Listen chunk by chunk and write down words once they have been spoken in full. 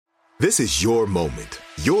This is your moment,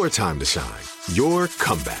 your time to shine, your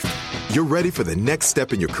comeback. You're ready for the next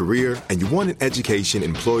step in your career, and you want an education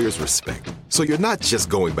employers respect. So you're not just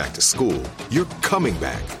going back to school, you're coming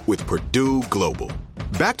back with Purdue Global.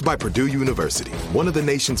 Backed by Purdue University, one of the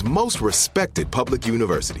nation's most respected public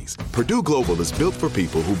universities, Purdue Global is built for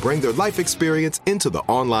people who bring their life experience into the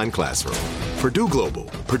online classroom. Purdue Global,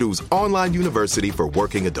 Purdue's online university for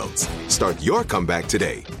working adults. Start your comeback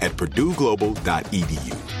today at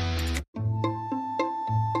purdueglobal.edu.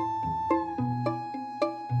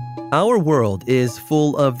 Our world is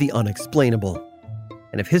full of the unexplainable.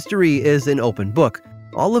 And if history is an open book,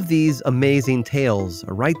 all of these amazing tales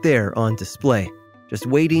are right there on display, just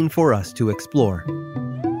waiting for us to explore.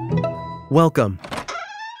 Welcome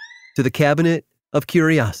to the Cabinet of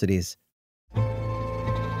Curiosities.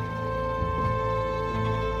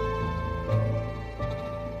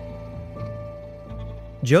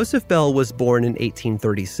 Joseph Bell was born in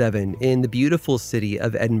 1837 in the beautiful city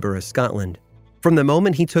of Edinburgh, Scotland. From the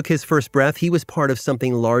moment he took his first breath, he was part of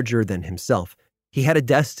something larger than himself. He had a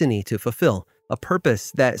destiny to fulfill, a purpose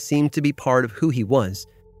that seemed to be part of who he was.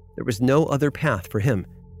 There was no other path for him.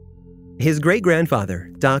 His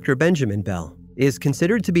great-grandfather, Dr. Benjamin Bell, is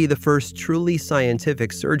considered to be the first truly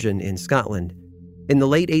scientific surgeon in Scotland. In the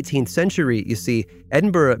late 18th century, you see,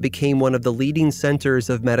 Edinburgh became one of the leading centers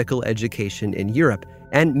of medical education in Europe,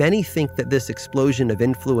 and many think that this explosion of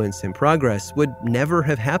influence and progress would never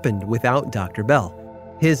have happened without Dr. Bell.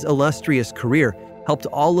 His illustrious career helped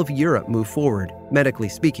all of Europe move forward, medically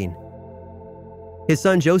speaking. His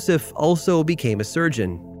son Joseph also became a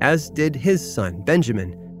surgeon, as did his son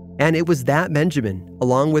Benjamin. And it was that Benjamin,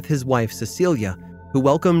 along with his wife Cecilia, who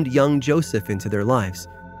welcomed young Joseph into their lives.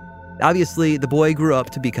 Obviously, the boy grew up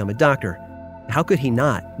to become a doctor. How could he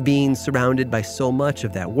not, being surrounded by so much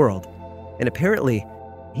of that world? And apparently,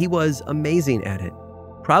 he was amazing at it.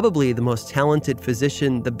 Probably the most talented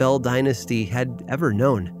physician the Bell dynasty had ever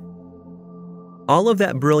known. All of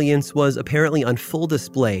that brilliance was apparently on full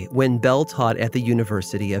display when Bell taught at the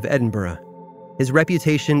University of Edinburgh. His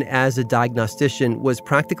reputation as a diagnostician was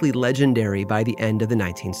practically legendary by the end of the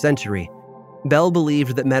 19th century. Bell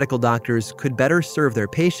believed that medical doctors could better serve their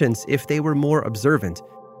patients if they were more observant.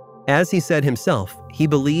 As he said himself, he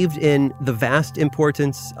believed in the vast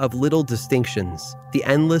importance of little distinctions, the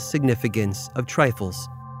endless significance of trifles.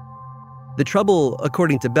 The trouble,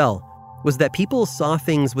 according to Bell, was that people saw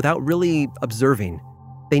things without really observing.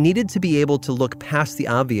 They needed to be able to look past the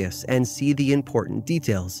obvious and see the important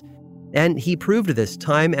details. And he proved this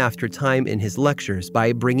time after time in his lectures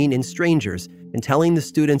by bringing in strangers and telling the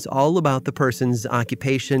students all about the person's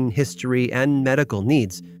occupation, history, and medical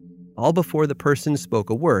needs, all before the person spoke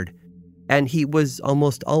a word. And he was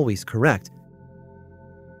almost always correct.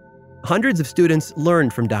 Hundreds of students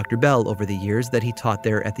learned from Dr. Bell over the years that he taught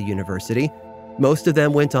there at the university. Most of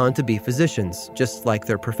them went on to be physicians, just like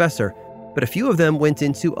their professor, but a few of them went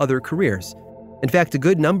into other careers. In fact, a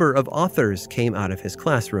good number of authors came out of his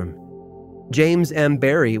classroom. James M.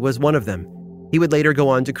 Barrie was one of them. He would later go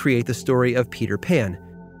on to create the story of Peter Pan.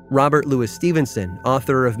 Robert Louis Stevenson,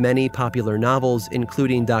 author of many popular novels,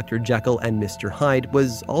 including Dr. Jekyll and Mr. Hyde,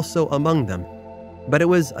 was also among them. But it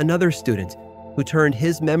was another student who turned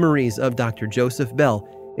his memories of Dr. Joseph Bell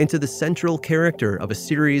into the central character of a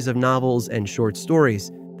series of novels and short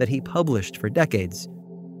stories that he published for decades.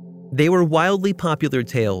 They were wildly popular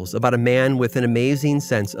tales about a man with an amazing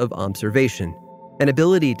sense of observation, an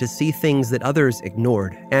ability to see things that others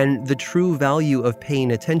ignored, and the true value of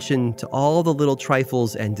paying attention to all the little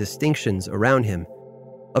trifles and distinctions around him.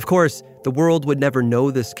 Of course, the world would never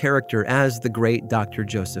know this character as the great Dr.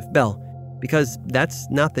 Joseph Bell, because that's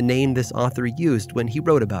not the name this author used when he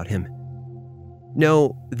wrote about him.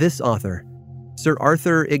 No, this author, Sir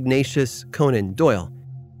Arthur Ignatius Conan Doyle,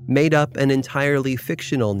 made up an entirely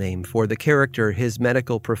fictional name for the character his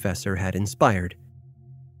medical professor had inspired: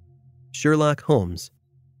 Sherlock Holmes.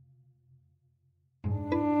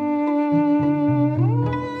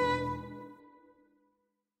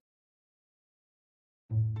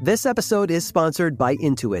 This episode is sponsored by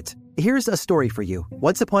Intuit. Here's a story for you.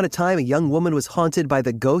 Once upon a time, a young woman was haunted by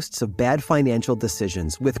the ghosts of bad financial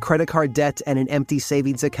decisions, with credit card debt and an empty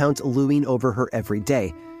savings account looming over her every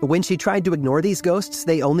day. But when she tried to ignore these ghosts,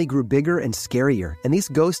 they only grew bigger and scarier, and these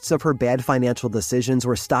ghosts of her bad financial decisions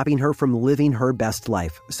were stopping her from living her best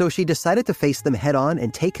life. So she decided to face them head on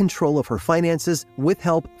and take control of her finances with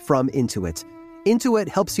help from Intuit. Intuit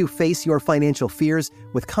helps you face your financial fears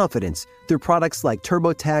with confidence through products like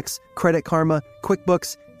TurboTax, Credit Karma,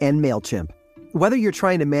 QuickBooks, and MailChimp. Whether you're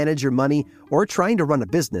trying to manage your money or trying to run a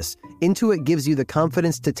business, Intuit gives you the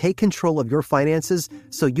confidence to take control of your finances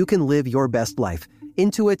so you can live your best life.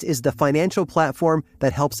 Intuit is the financial platform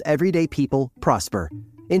that helps everyday people prosper.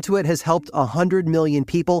 Intuit has helped 100 million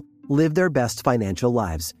people live their best financial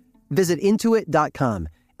lives. Visit Intuit.com,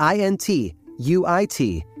 Intuit.com,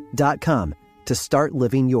 to start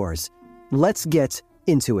living yours. Let's get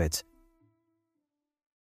into it.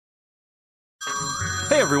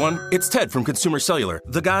 Hey everyone, it's Ted from Consumer Cellular,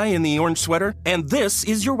 the guy in the orange sweater, and this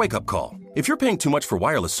is your wake-up call. If you're paying too much for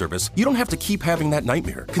wireless service, you don't have to keep having that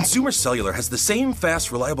nightmare. Consumer Cellular has the same fast,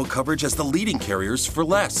 reliable coverage as the leading carriers for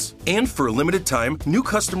less. And for a limited time, new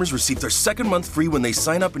customers receive their second month free when they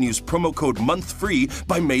sign up and use promo code MONTHFREE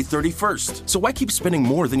by May 31st. So why keep spending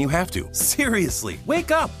more than you have to? Seriously,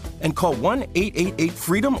 wake up and call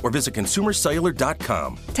 1-888-FREEDOM or visit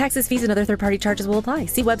consumercellular.com. Taxes, fees, and other third-party charges will apply.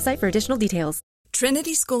 See website for additional details.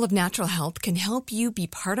 Trinity School of Natural Health can help you be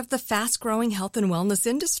part of the fast-growing health and wellness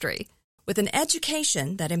industry. With an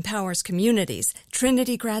education that empowers communities,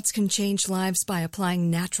 Trinity grads can change lives by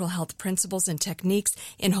applying natural health principles and techniques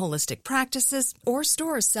in holistic practices or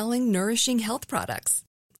stores selling nourishing health products.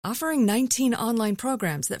 Offering 19 online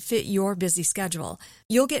programs that fit your busy schedule,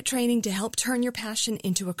 you'll get training to help turn your passion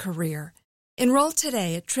into a career. Enroll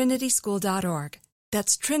today at trinityschool.org.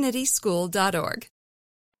 That's trinityschool.org.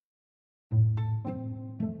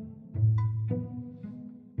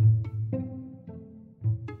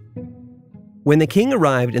 When the king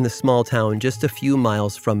arrived in the small town just a few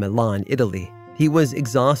miles from Milan, Italy, he was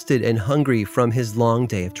exhausted and hungry from his long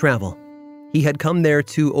day of travel. He had come there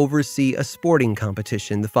to oversee a sporting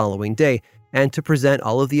competition the following day and to present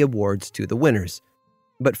all of the awards to the winners.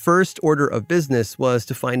 But first order of business was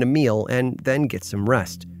to find a meal and then get some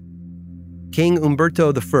rest. King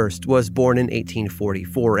Umberto I was born in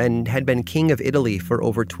 1844 and had been king of Italy for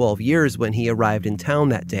over 12 years when he arrived in town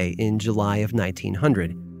that day in July of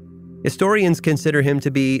 1900. Historians consider him to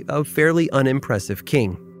be a fairly unimpressive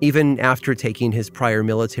king, even after taking his prior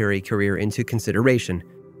military career into consideration.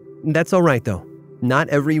 That's all right, though. Not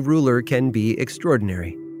every ruler can be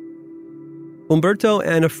extraordinary. Umberto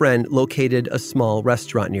and a friend located a small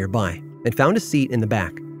restaurant nearby and found a seat in the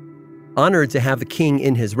back. Honored to have the king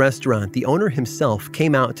in his restaurant, the owner himself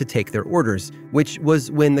came out to take their orders, which was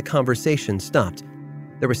when the conversation stopped.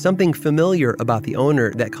 There was something familiar about the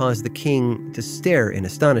owner that caused the king to stare in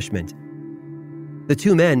astonishment. The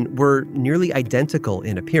two men were nearly identical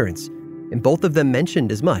in appearance, and both of them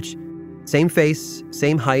mentioned as much. Same face,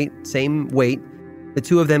 same height, same weight. The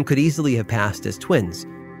two of them could easily have passed as twins.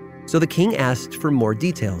 So the king asked for more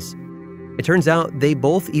details. It turns out they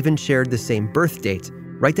both even shared the same birth date,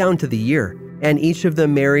 right down to the year, and each of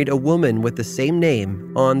them married a woman with the same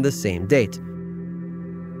name on the same date.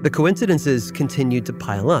 The coincidences continued to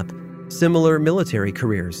pile up. Similar military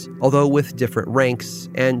careers, although with different ranks,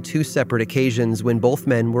 and two separate occasions when both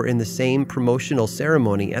men were in the same promotional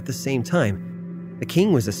ceremony at the same time. The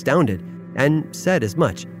king was astounded and said as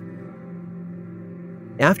much.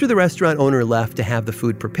 After the restaurant owner left to have the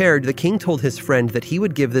food prepared, the king told his friend that he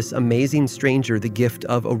would give this amazing stranger the gift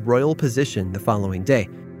of a royal position the following day,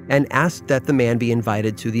 and asked that the man be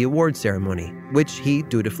invited to the award ceremony, which he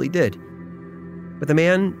dutifully did. But the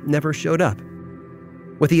man never showed up.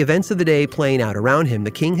 With the events of the day playing out around him,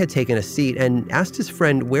 the king had taken a seat and asked his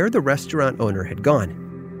friend where the restaurant owner had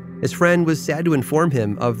gone. His friend was sad to inform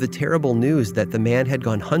him of the terrible news that the man had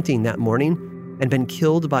gone hunting that morning and been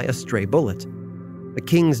killed by a stray bullet. The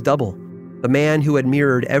king's double, the man who had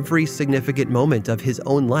mirrored every significant moment of his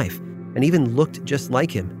own life and even looked just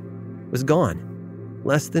like him, was gone,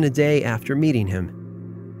 less than a day after meeting him.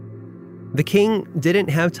 The king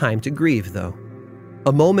didn't have time to grieve, though.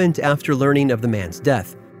 A moment after learning of the man's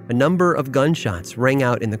death, a number of gunshots rang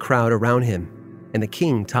out in the crowd around him, and the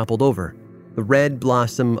king toppled over, the red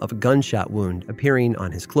blossom of a gunshot wound appearing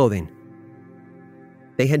on his clothing.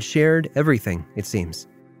 They had shared everything, it seems,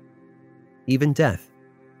 even death.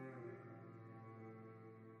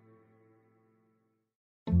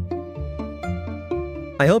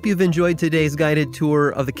 I hope you've enjoyed today's guided tour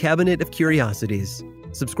of the Cabinet of Curiosities.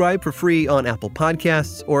 Subscribe for free on Apple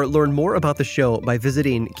Podcasts or learn more about the show by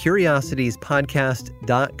visiting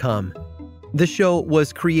curiositiespodcast.com. This show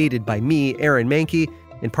was created by me, Aaron Mahnke,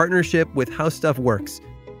 in partnership with How Stuff Works.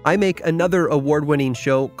 I make another award-winning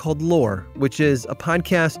show called Lore, which is a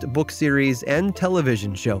podcast, book series, and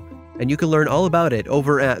television show, and you can learn all about it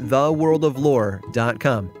over at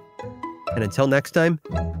theworldoflore.com. And until next time,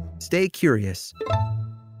 stay curious.